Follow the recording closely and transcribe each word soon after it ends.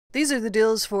These are the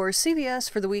deals for CVS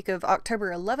for the week of October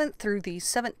 11th through the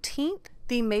 17th.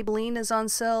 The Maybelline is on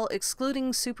sale,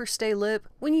 excluding Super Stay Lip.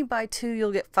 When you buy two,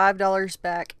 you'll get $5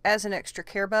 back as an extra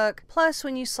care buck. Plus,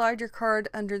 when you slide your card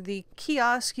under the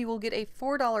kiosk, you will get a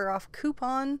 $4 off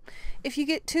coupon. If you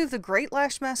get two of the Great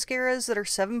Lash Mascaras that are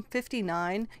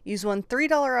 $7.59, use one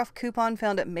 $3 off coupon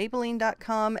found at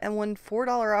Maybelline.com and one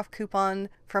 $4 off coupon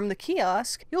from the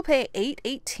kiosk. You'll pay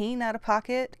 $8.18 out of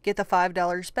pocket, get the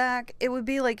 $5 back. It would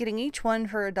be like getting each one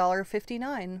for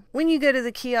 $1.59. When you go to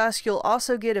the kiosk, you'll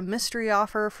also get a mystery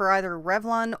offer for either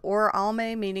Revlon or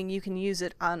Almay, meaning you can use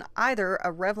it on either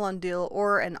a Revlon deal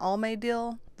or an Almay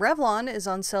deal. Revlon is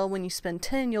on sale. When you spend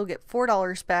 $10, you'll get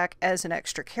 $4 back as an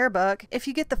extra care buck. If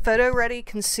you get the Photo Ready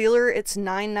Concealer, it's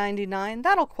 $9.99.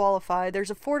 That'll qualify.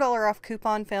 There's a $4 off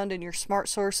coupon found in your Smart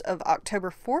Source of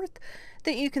October 4th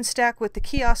that you can stack with the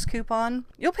kiosk coupon.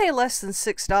 You'll pay less than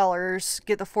 $6,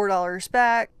 get the $4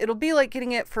 back. It'll be like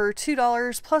getting it for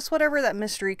 $2 plus whatever that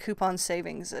mystery coupon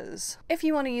savings is. If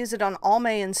you want to use it on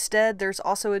Almay instead, there's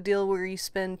also a deal where you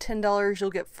spend $10, you'll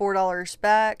get $4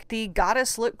 back. The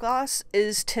Goddess lip gloss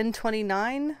is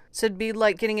 $10.29, so it'd be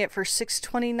like getting it for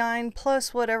 $6.29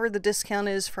 plus whatever the discount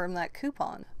is from that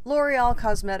coupon. L'Oreal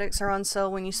cosmetics are on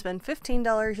sale. When you spend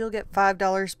 $15, you'll get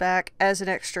 $5 back as an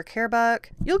extra care buck.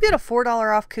 You'll get a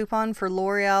 $4 off coupon for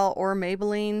L'Oreal or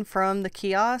Maybelline from the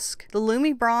kiosk. The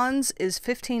Lumi Bronze is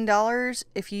 $15.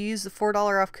 If you use the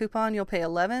 $4 off coupon, you'll pay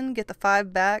 $11, get the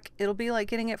 $5 back. It'll be like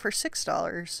getting it for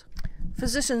 $6.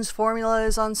 Physicians Formula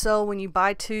is on sale. When you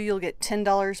buy two, you'll get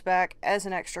 $10 back as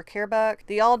an extra care buck.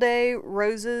 The All Day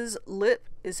Roses lip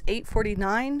is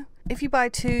 $8.49. If you buy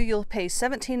two, you'll pay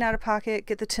 $17 out of pocket,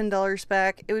 get the $10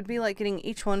 back. It would be like getting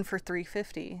each one for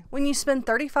 $3.50. When you spend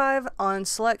 $35 on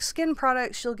select skin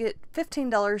products, you'll get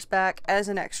 $15 back as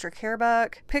an extra care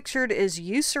buck. Pictured is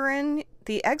Eucerin.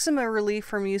 The eczema relief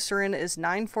from Eucerin is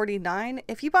 $9.49.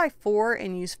 If you buy four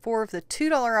and use four of the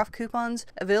 $2 off coupons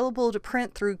available to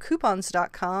print through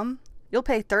coupons.com, you'll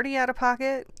pay $30 out of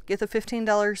pocket, get the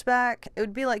 $15 back. It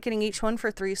would be like getting each one for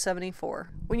 $3.74.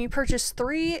 When you purchase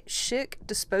three Schick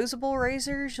disposable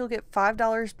razors, you'll get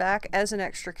 $5 back as an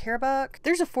extra care buck.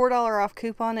 There's a $4 off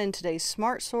coupon in today's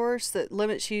Smart Source that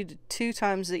limits you to 2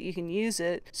 times that you can use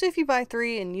it. So if you buy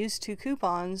three and use 2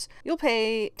 coupons, you'll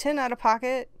pay $10 out of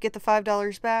pocket, get the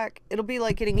 $5 back. It'll be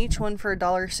like getting each one for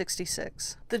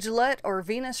 $1.66. The Gillette or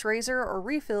Venus razor or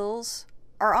refills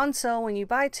are on sale. When you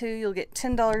buy two, you'll get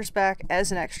 $10 back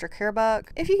as an extra care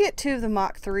buck. If you get two of the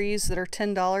Mach 3s that are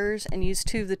 $10 and use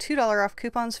two of the $2 off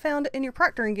coupons found in your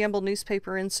Procter & Gamble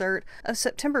newspaper insert of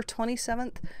September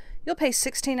 27th, you'll pay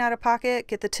 $16 out of pocket,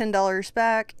 get the $10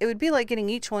 back. It would be like getting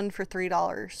each one for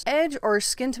 $3. Edge or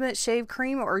Skintimate shave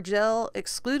cream or gel,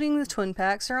 excluding the twin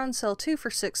packs, are on sale 2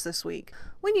 for $6 this week.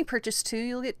 When you purchase two,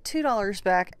 you'll get $2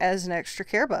 back as an extra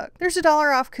care buck. There's a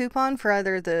 $1 off coupon for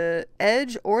either the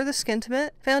Edge or the Skintimate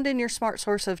found in your Smart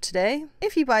Source of today.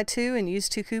 If you buy two and use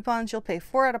 2 coupons, you'll pay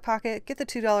 $4 out of pocket, get the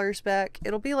 $2 back.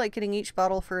 It'll be like getting each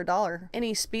bottle for $1.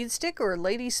 Any Speed Stick or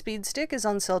Lady Speed Stick is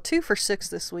on sale 2 for $6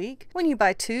 this week. When you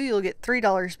buy two, you'll get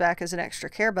 $3 back as an extra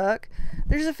care buck.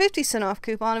 There's a 50-cent off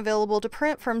coupon available to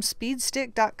print from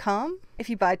speedstick.com. If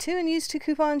you buy two and use 2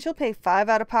 coupons, you'll pay $5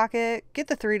 out of pocket, get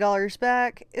the $3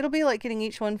 back. It'll be like getting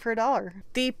each one for $1.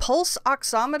 The Pulse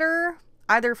Oximeter,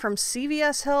 either from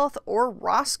CVS Health or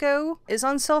Roscoe, is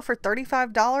on sale for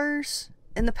 $35.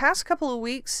 In the past couple of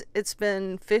weeks, it's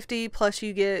been $50 plus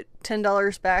you get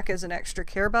 $10 back as an extra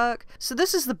care buck. So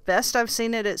this is the best I've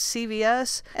seen it at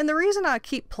CVS. And the reason I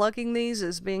keep plugging these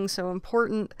as being so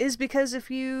important is because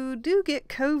if you do get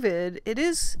COVID, it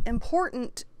is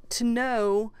important to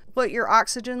know what your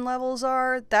oxygen levels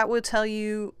are. That will tell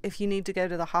you if you need to go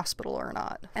to the hospital or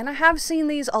not. And I have seen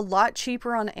these a lot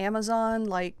cheaper on Amazon,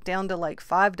 like down to like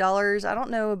 $5. I don't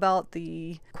know about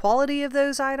the quality of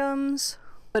those items,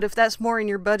 but if that's more in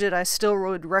your budget, I still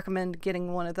would recommend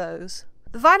getting one of those.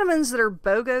 The vitamins that are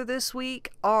BOGO this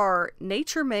week are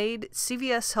Nature Made,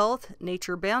 CVS Health,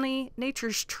 Nature Bounty,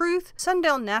 Nature's Truth,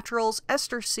 Sundown Naturals,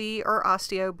 Ester C, or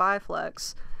Osteo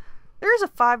Biflex. There is a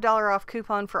 $5 off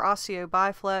coupon for Osteo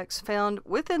Biflex found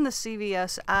within the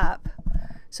CVS app.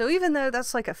 So even though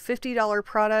that's like a $50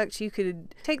 product, you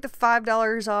could take the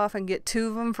 $5 off and get 2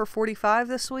 of them for $45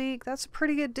 this week. That's a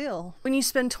pretty good deal. When you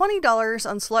spend $20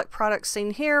 on select products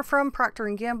seen here from Procter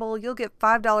 & Gamble, you'll get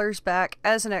 $5 back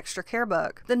as an extra care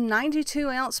buck. The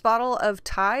 92-ounce bottle of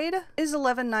Tide is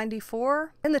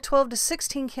 $11.94, and the 12 to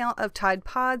 16 count of Tide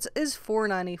Pods is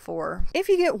 $4.94. If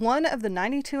you get one of the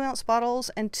 92-ounce bottles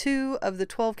and 2 of the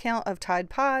 12 count of Tide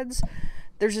Pods,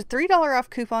 There's a $3 off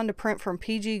coupon to print from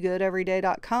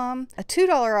pggoodeveryday.com, a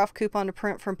 $2 off coupon to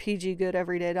print from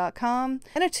pggoodeveryday.com,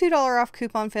 and a $2 off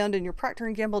coupon found in your Procter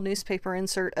 & Gamble newspaper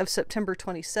insert of September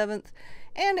 27th.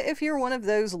 And if you're one of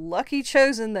those lucky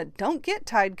chosen that don't get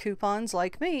Tide coupons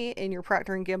like me in your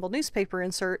Procter & Gamble newspaper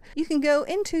insert, you can go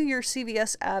into your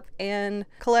CVS app and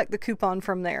collect the coupon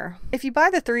from there. If you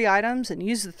buy the 3 items and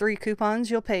use the 3 coupons,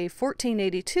 you'll pay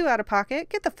 $14.82 out of pocket,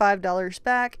 get the $5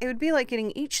 back. It would be like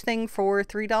getting each thing for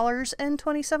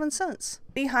 $3.27.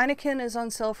 The Heineken is on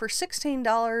sale for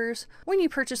 $16. When you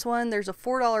purchase one, there's a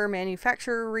 $4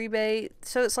 manufacturer rebate,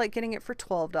 so it's like getting it for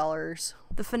 $12.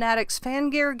 The Fanatics Fan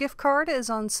Gear gift card is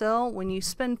on sale. When you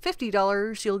spend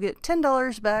 $50, you'll get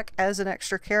 $10 back as an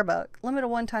extra care buck. Limit of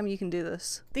one time you can do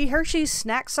this. The Hershey's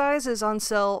snack size is on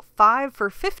sale 5 for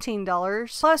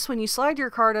 $15. Plus, when you slide your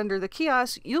card under the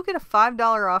kiosk, you'll get a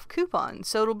 $5 off coupon.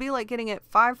 So it'll be like getting it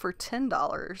 5 for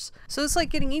 $10. So it's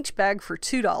like getting each bag for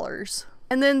 $2.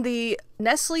 And then the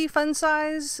Nestle Fun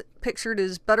Size, pictured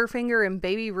as Butterfinger and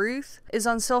Baby Ruth, is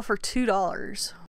on sale for $2.